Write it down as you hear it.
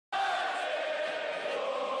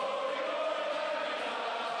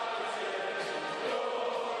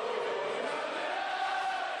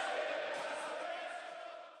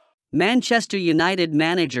Manchester United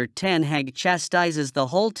manager Ten Hag chastises the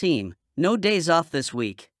whole team, no days off this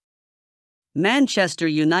week. Manchester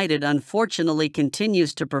United unfortunately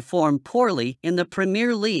continues to perform poorly in the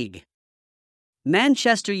Premier League.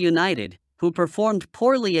 Manchester United, who performed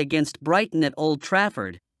poorly against Brighton at Old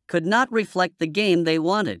Trafford, could not reflect the game they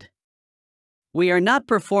wanted. "We are not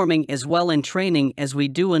performing as well in training as we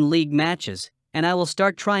do in league matches, and I will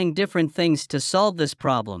start trying different things to solve this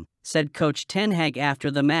problem," said coach Ten Hag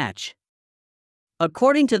after the match.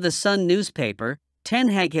 According to the Sun newspaper, Ten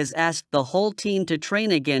Hag has asked the whole team to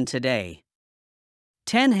train again today.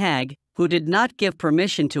 Ten Hag, who did not give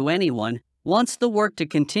permission to anyone, wants the work to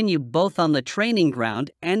continue both on the training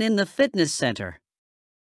ground and in the fitness center.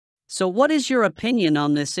 So what is your opinion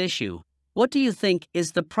on this issue? What do you think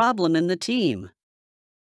is the problem in the team?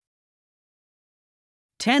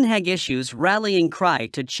 Ten Hag issues rallying cry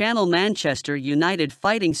to channel Manchester United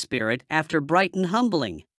fighting spirit after Brighton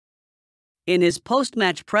humbling. In his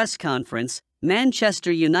post-match press conference,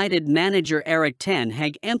 Manchester United manager Ten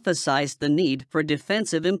Hag emphasized the need for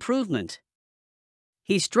defensive improvement.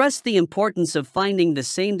 He stressed the importance of finding the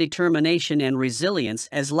same determination and resilience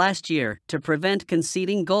as last year to prevent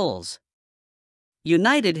conceding goals.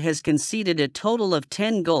 United has conceded a total of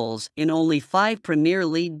 10 goals in only 5 Premier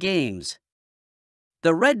League games.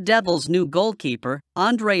 The Red Devils' new goalkeeper,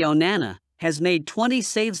 Andre Onana, has made 20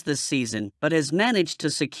 saves this season but has managed to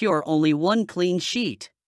secure only 1 clean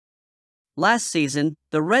sheet. Last season,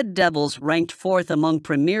 the Red Devils ranked 4th among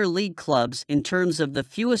Premier League clubs in terms of the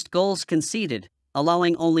fewest goals conceded,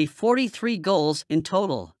 allowing only 43 goals in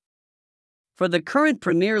total. For the current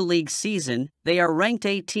Premier League season, they are ranked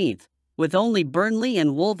 18th, with only Burnley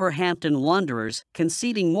and Wolverhampton Wanderers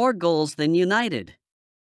conceding more goals than United.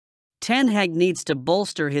 Ten Hag needs to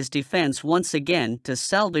bolster his defense once again to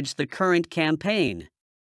salvage the current campaign.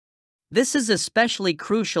 This is especially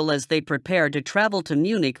crucial as they prepare to travel to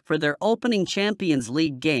Munich for their opening Champions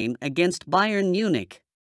League game against Bayern Munich.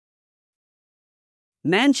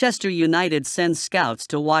 Manchester United sends scouts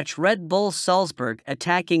to watch Red Bull Salzburg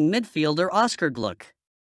attacking midfielder Oscar Gluck.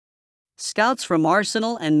 Scouts from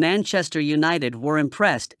Arsenal and Manchester United were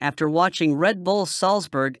impressed after watching Red Bull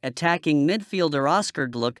Salzburg attacking midfielder Oscar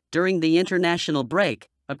Gluck during the international break,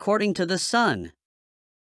 according to The Sun.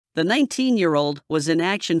 The 19-year-old was in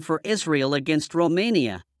action for Israel against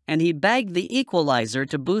Romania, and he bagged the equalizer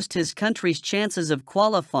to boost his country's chances of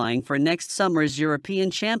qualifying for next summer's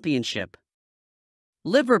European Championship.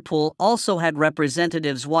 Liverpool also had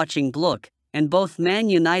representatives watching Gluck, and both Man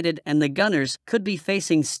United and the Gunners could be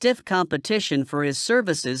facing stiff competition for his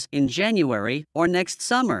services in January or next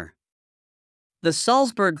summer. The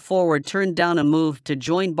Salzburg forward turned down a move to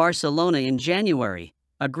join Barcelona in January,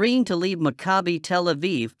 agreeing to leave Maccabi Tel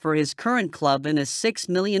Aviv for his current club in a £6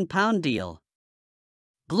 million deal.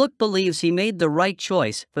 Gluck believes he made the right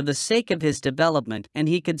choice for the sake of his development and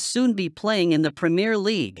he could soon be playing in the Premier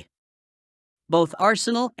League. Both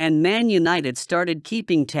Arsenal and Man United started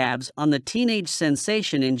keeping tabs on the teenage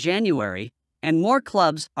sensation in January, and more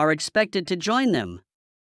clubs are expected to join them.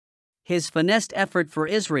 His finessed effort for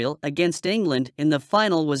Israel against England in the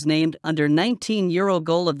final was named under-19 Euro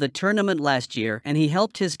goal of the tournament last year, and he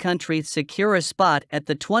helped his country secure a spot at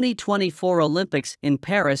the 2024 Olympics in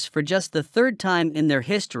Paris for just the 3rd time in their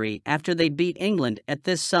history after they beat England at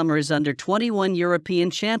this summer's under-21 European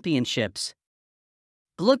Championships.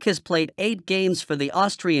 Gluck has played 8 games for the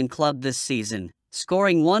Austrian club this season,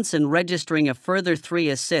 scoring once and registering a further 3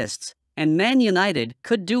 assists, and Man United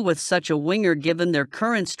could do with such a winger given their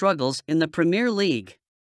current struggles in the Premier League.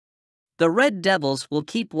 The Red Devils will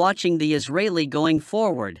keep watching the Israeli going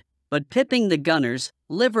forward, but pipping the Gunners,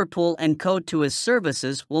 Liverpool and co to his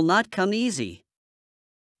services will not come easy.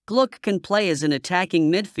 Gluck can play as an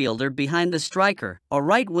attacking midfielder behind the striker, a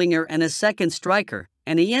right winger and a second striker,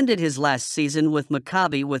 and he ended his last season with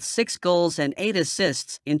Maccabi with 6 goals and 8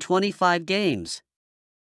 assists in 25 games.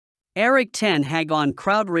 Ten Hag on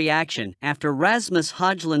crowd reaction after Rasmus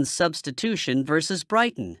Højlund's substitution versus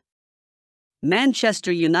Brighton.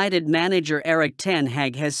 Manchester United manager Ten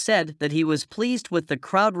Hag has said that he was pleased with the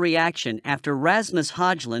crowd reaction after Rasmus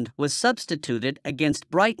Højlund was substituted against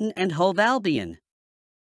Brighton and Hove Albion.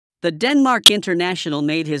 The Denmark international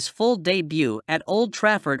made his full debut at Old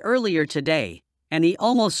Trafford earlier today, and he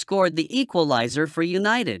almost scored the equalizer for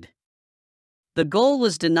United. The goal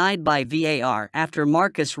was denied by VAR after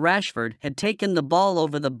Marcus Rashford had taken the ball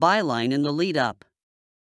over the byline in the lead-up.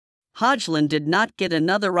 Højlund did not get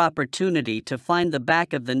another opportunity to find the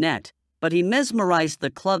back of the net, but he mesmerized the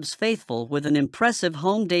club's faithful with an impressive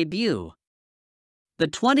home debut. The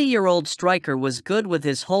 20-year-old striker was good with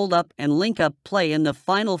his hold-up and link-up play in the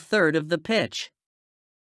final third of the pitch.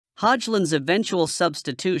 Hodgland's eventual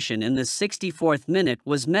substitution in the 64th minute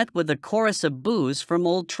was met with a chorus of boos from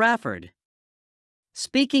Old Trafford.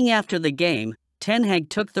 Speaking after the game, Ten Hag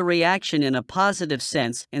took the reaction in a positive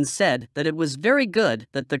sense and said that it was very good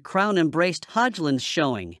that the Crown embraced Hodgland's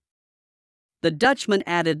showing. The Dutchman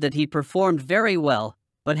added that he performed very well,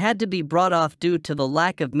 but had to be brought off due to the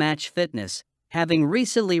lack of match fitness, having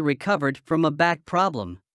recently recovered from a back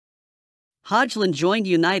problem. Hodgland joined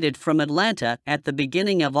United from Atlanta at the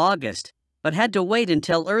beginning of August, but had to wait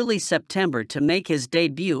until early September to make his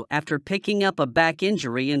debut after picking up a back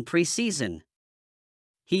injury in pre-season.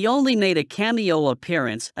 He only made a cameo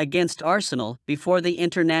appearance against Arsenal before the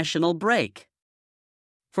international break.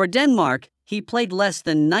 For Denmark, he played less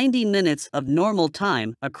than 90 minutes of normal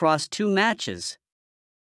time across 2 matches.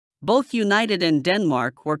 Both United and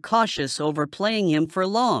Denmark were cautious over playing him for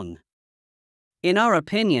long. In our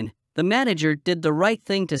opinion, the manager did the right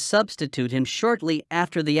thing to substitute him shortly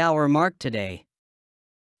after the hour mark today.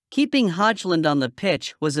 Keeping Hodgland on the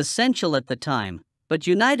pitch was essential at the time, but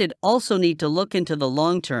United also need to look into the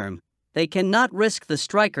long term. They cannot risk the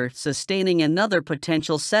striker sustaining another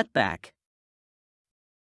potential setback.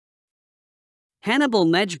 Hannibal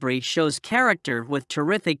Mejbri shows character with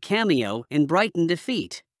terrific cameo in Brighton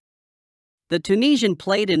defeat. The Tunisian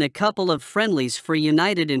played in a couple of friendlies for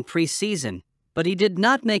United in pre-season, but he did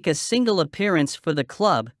not make a single appearance for the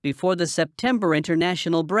club before the September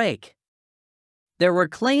international break. There were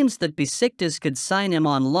claims that Besiktas could sign him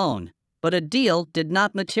on loan, but a deal did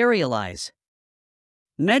not materialize.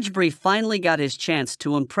 Mejbri finally got his chance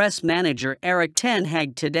to impress manager Ten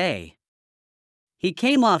Hag today. He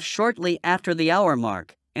came off shortly after the hour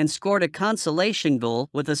mark and scored a consolation goal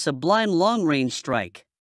with a sublime long-range strike.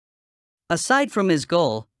 Aside from his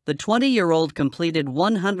goal, the 20-year-old completed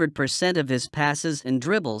 100% of his passes and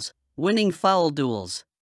dribbles, winning foul duels.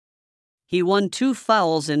 He won 2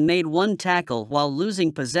 fouls and made 1 tackle while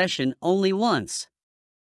losing possession only once.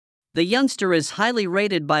 The youngster is highly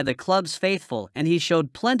rated by the club's faithful and he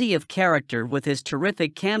showed plenty of character with his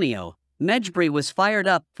terrific cameo. Mejbri was fired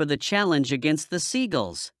up for the challenge against the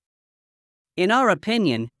Seagulls. In our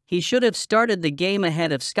opinion, he should have started the game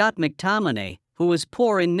ahead of Scott McTominay, who was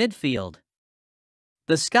poor in midfield.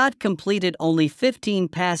 The Scot completed only 15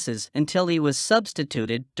 passes until he was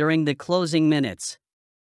substituted during the closing minutes.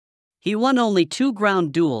 He won only 2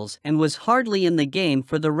 ground duels and was hardly in the game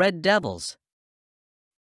for the Red Devils.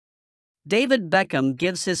 David Beckham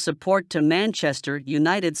gives his support to Manchester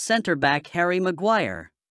United centre-back Harry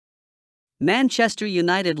Maguire. Manchester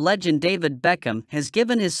United legend David Beckham has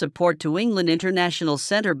given his support to England international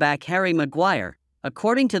centre-back Harry Maguire.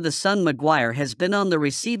 According to The Sun, Maguire has been on the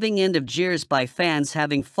receiving end of jeers by fans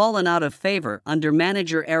having fallen out of favor under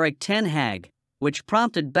manager Ten Hag, which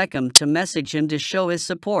prompted Beckham to message him to show his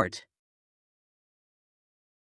support.